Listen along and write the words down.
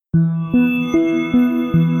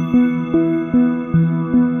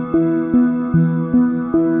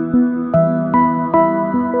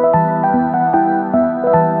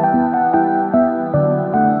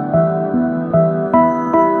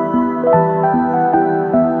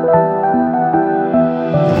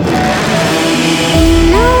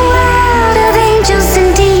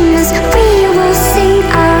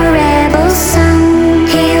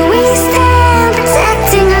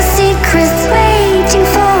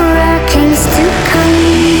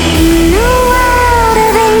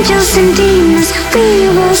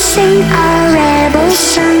sing our rebel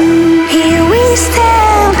song. Here we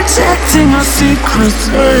stand, protecting our secrets,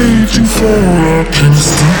 waiting for our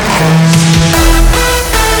kings to come.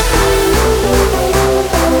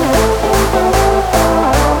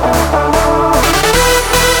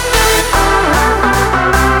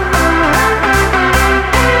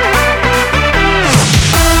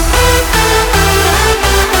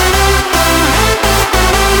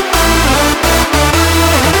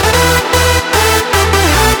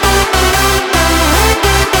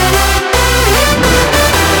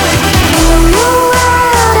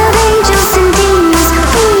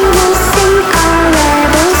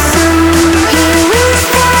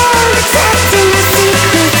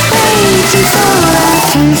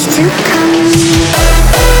 To come.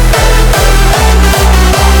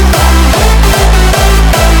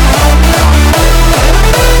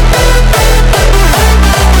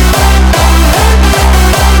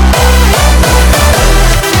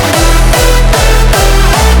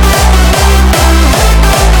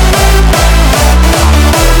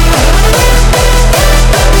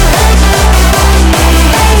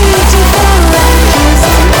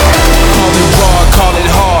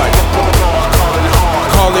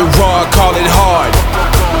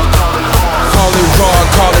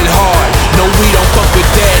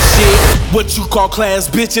 What you call class,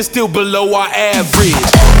 bitch, is still below our average.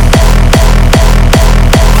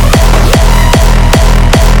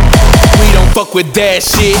 We don't fuck with that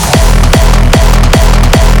shit.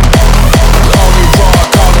 Call it raw,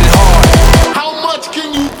 call it hard. How much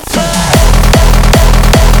can you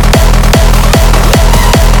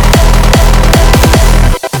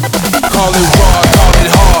call it raw, call it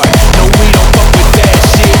hard. No, we don't fuck with that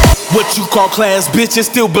shit. What you call class, bitch, is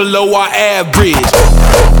still below our average.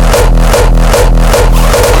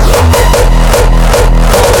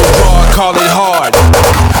 Call it hard.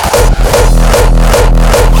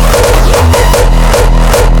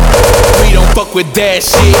 We don't fuck with that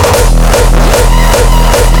shit.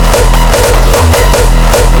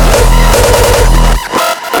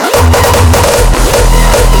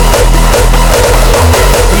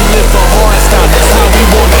 We live for hardstyle, that's how we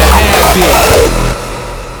want to have it.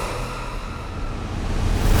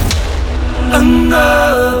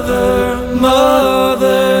 Another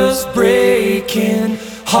mother's breaking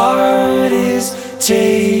heart is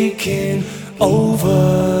taking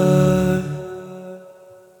over.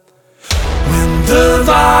 When the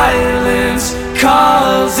violence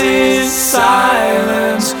causes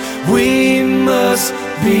silence, we must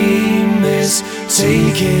be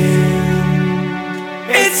mistaken.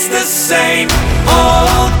 It's the same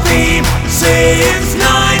old theme since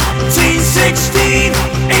 1916.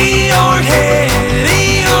 In your head,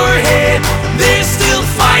 they're still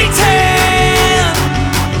fighting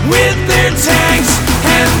with their tanks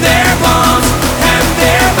and their bombs and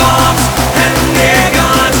their bombs and their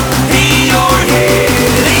guns. In your head,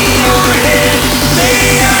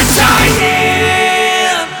 they are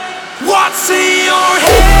dying. What's in your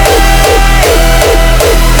head?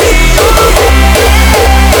 In your head,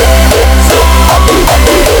 zombie,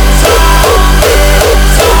 zombie,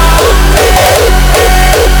 zombie.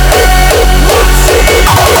 What's in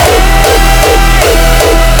your head?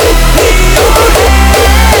 In your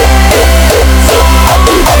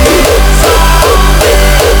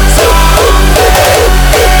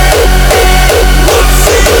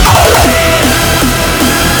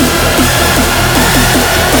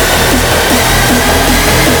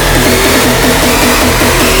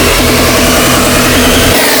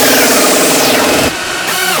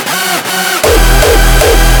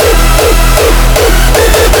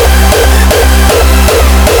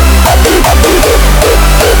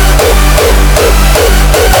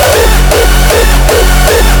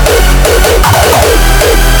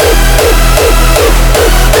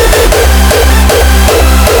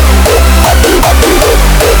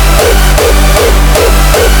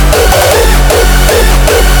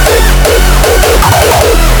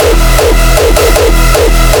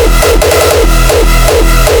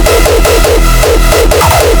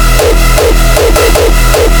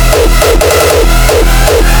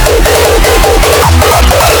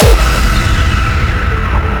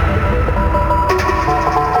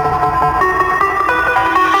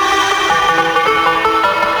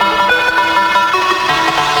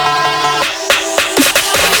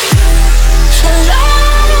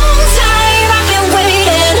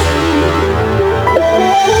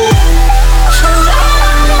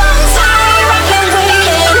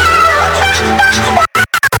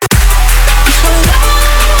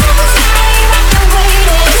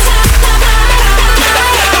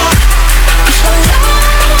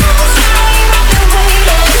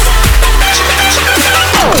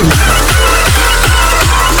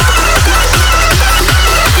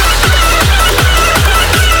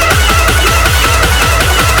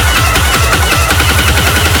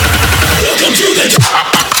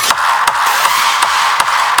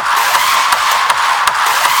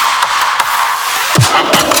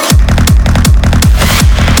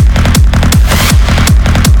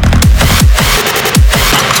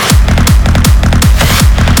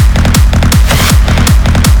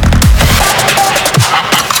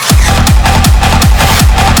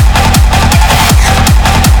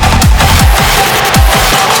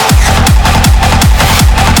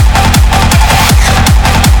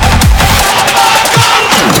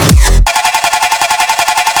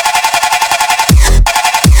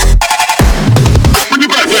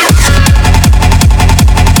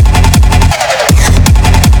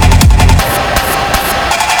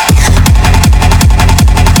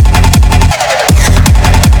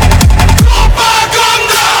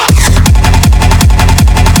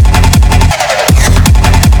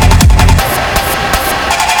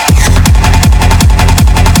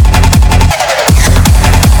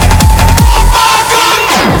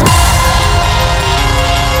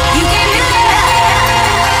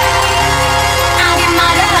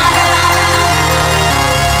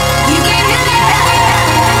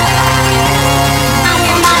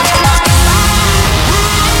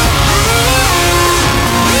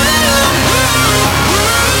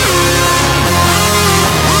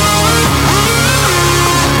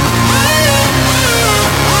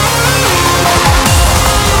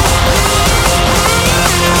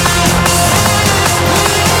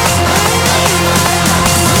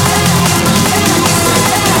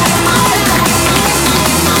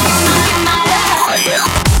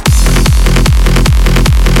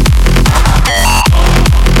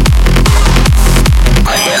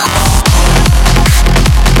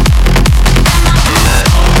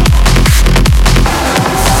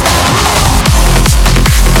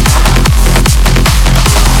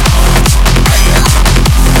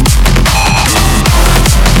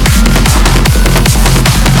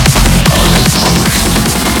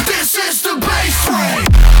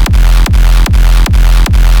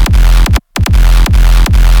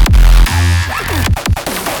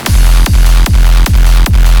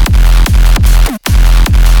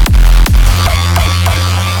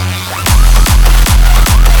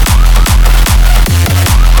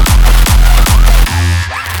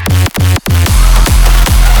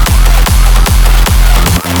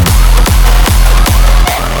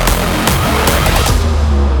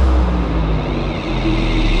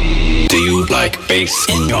like bass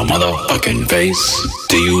in your motherfucking face?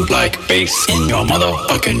 Do you like bass in your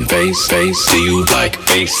motherfucking face? Face? Do you like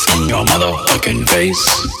bass in your motherfucking face?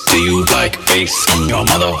 Do you like bass in your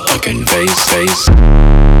motherfucking face? Face?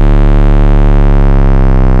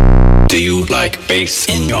 Do you like bass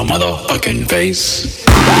in your motherfucking face?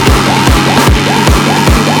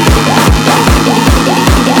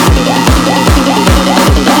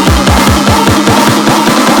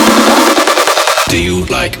 Do you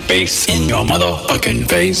like bass in your motherfucking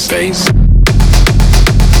face? Face?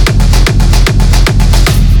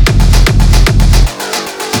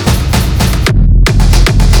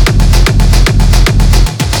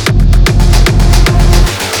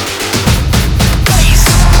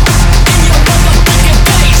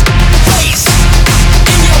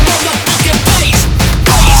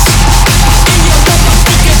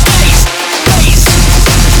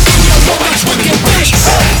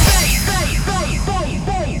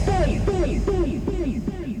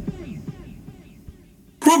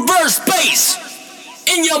 Reverse bass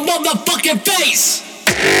in your motherfucking face.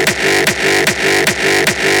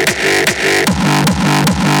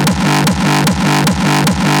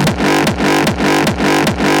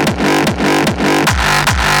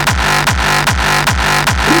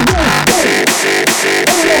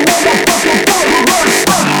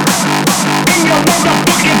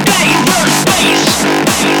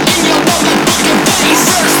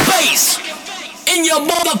 In your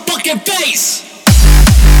motherfucking face.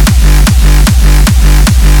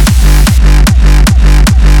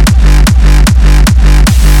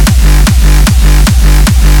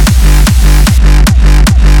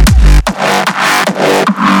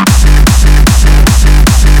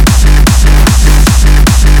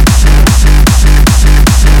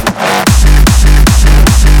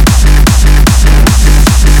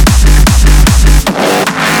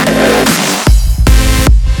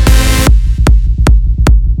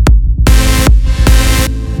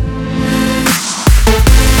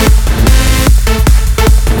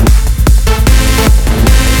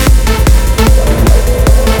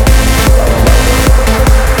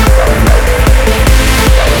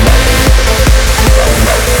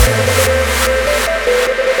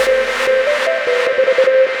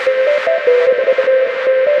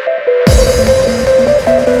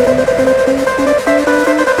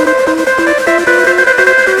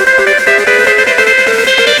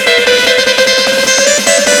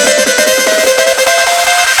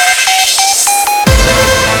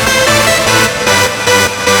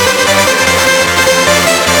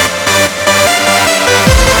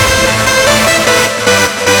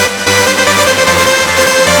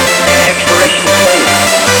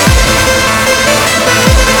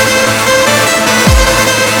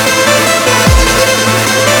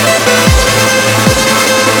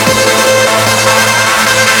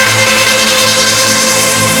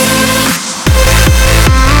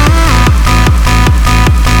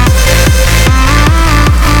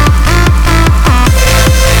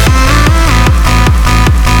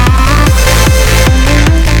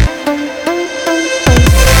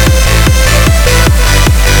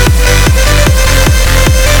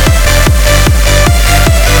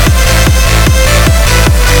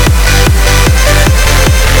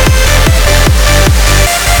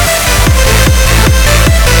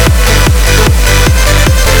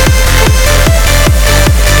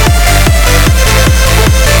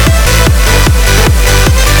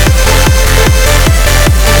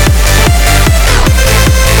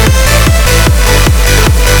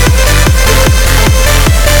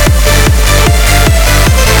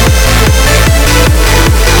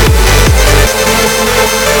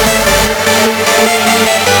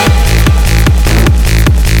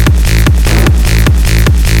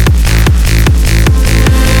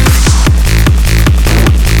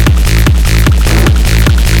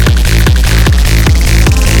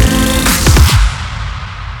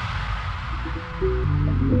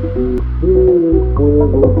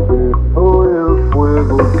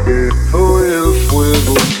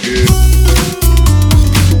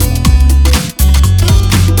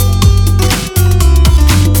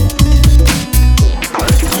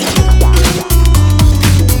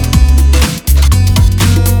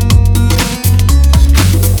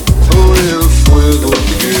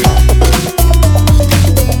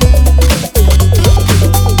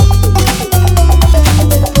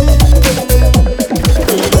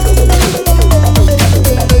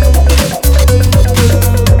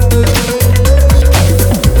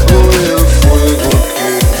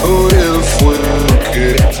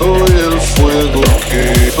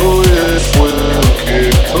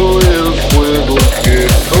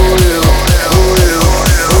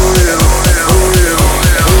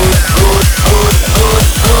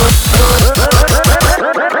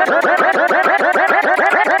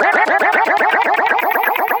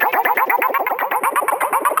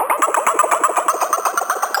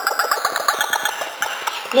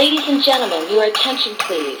 Ladies and gentlemen, your attention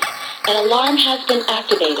please. An alarm has been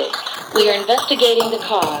activated. We are investigating the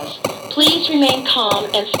cause. Please remain calm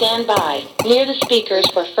and stand by near the speakers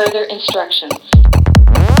for further instructions.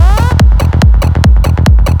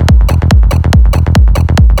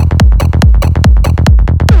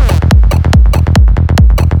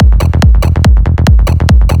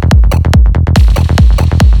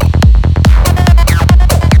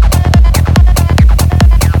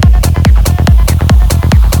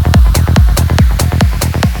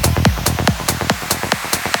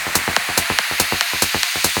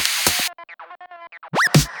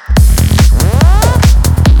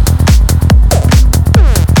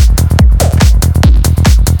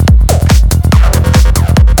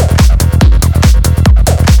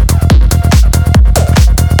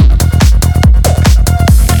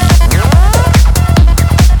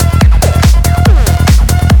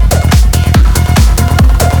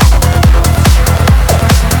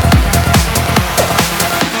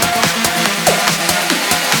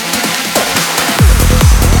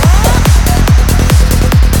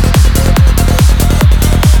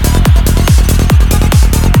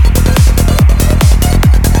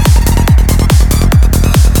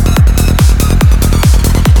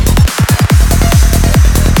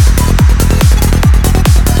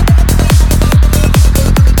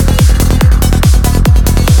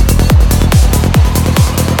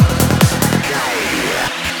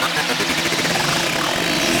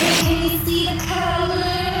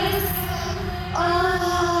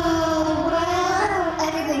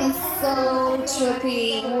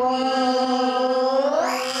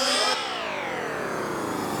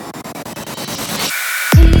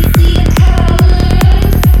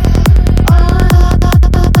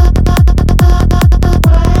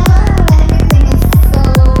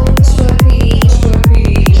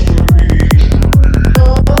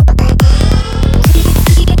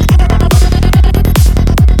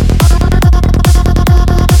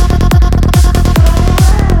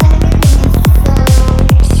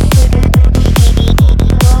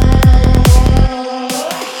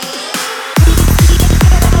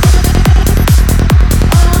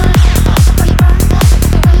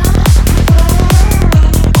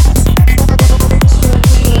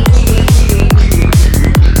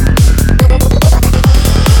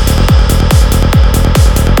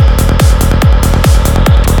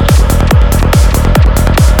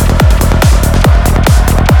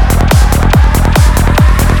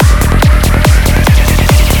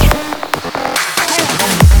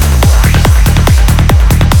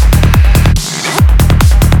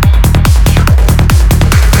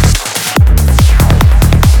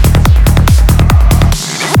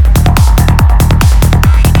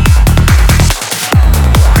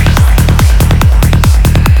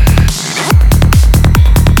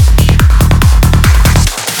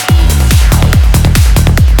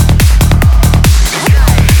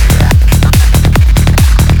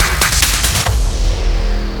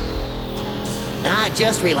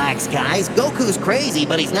 Just relax, guys. Goku's crazy,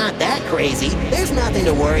 but he's not that crazy. There's nothing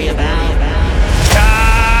to worry about.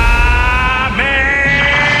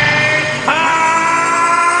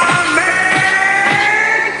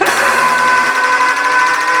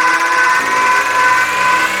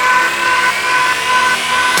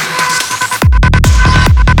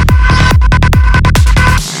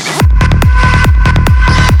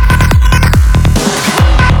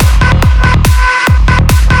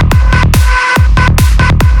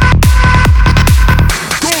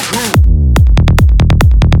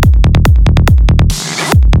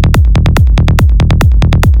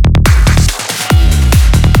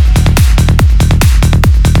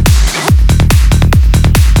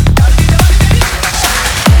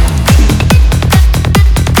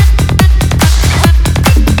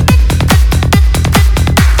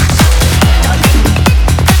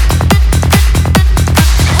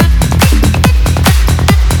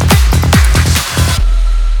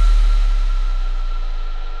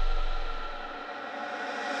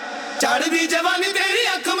 चढ़दी जवानी तेरी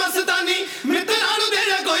अख मस्तानी मित्रा नु दे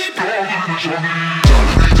जा कोई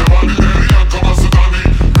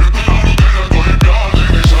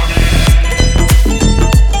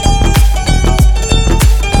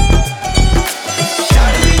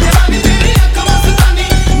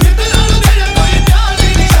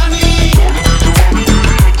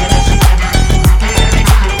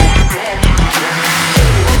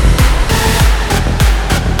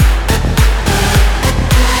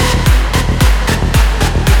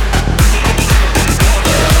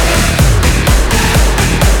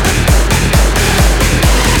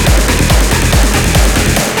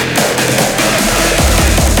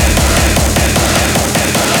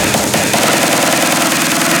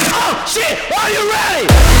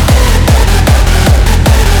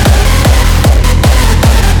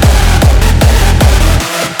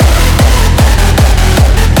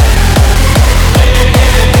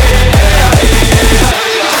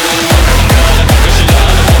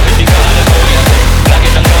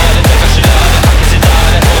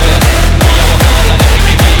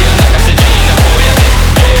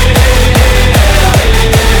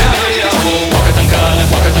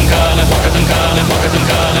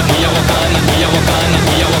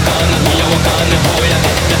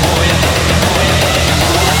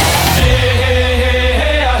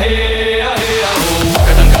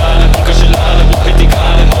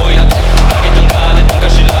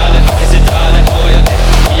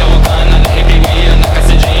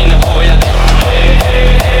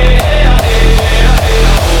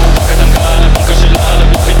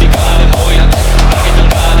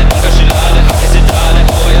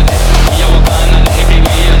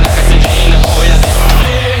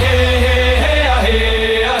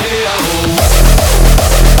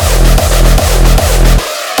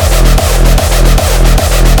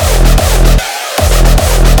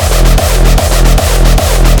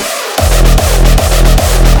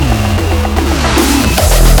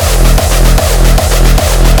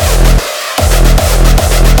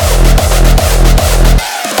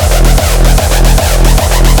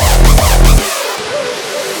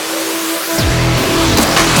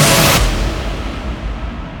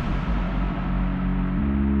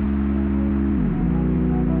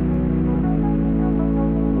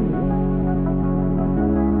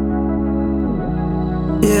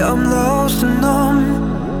Yeah, I'm lost and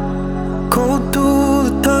numb, cold to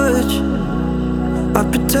the touch. I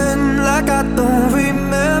pretend like I don't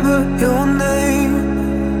remember your name.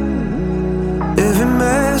 Every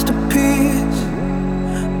masterpiece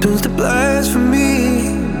turns to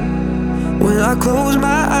blasphemy. When I close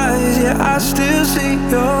my eyes, yeah, I still see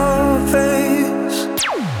your face.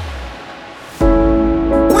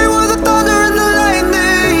 We were the thunder and the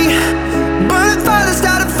lightning, burning fire that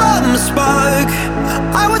started from a spark.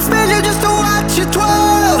 I would spend you just to watch you twirl.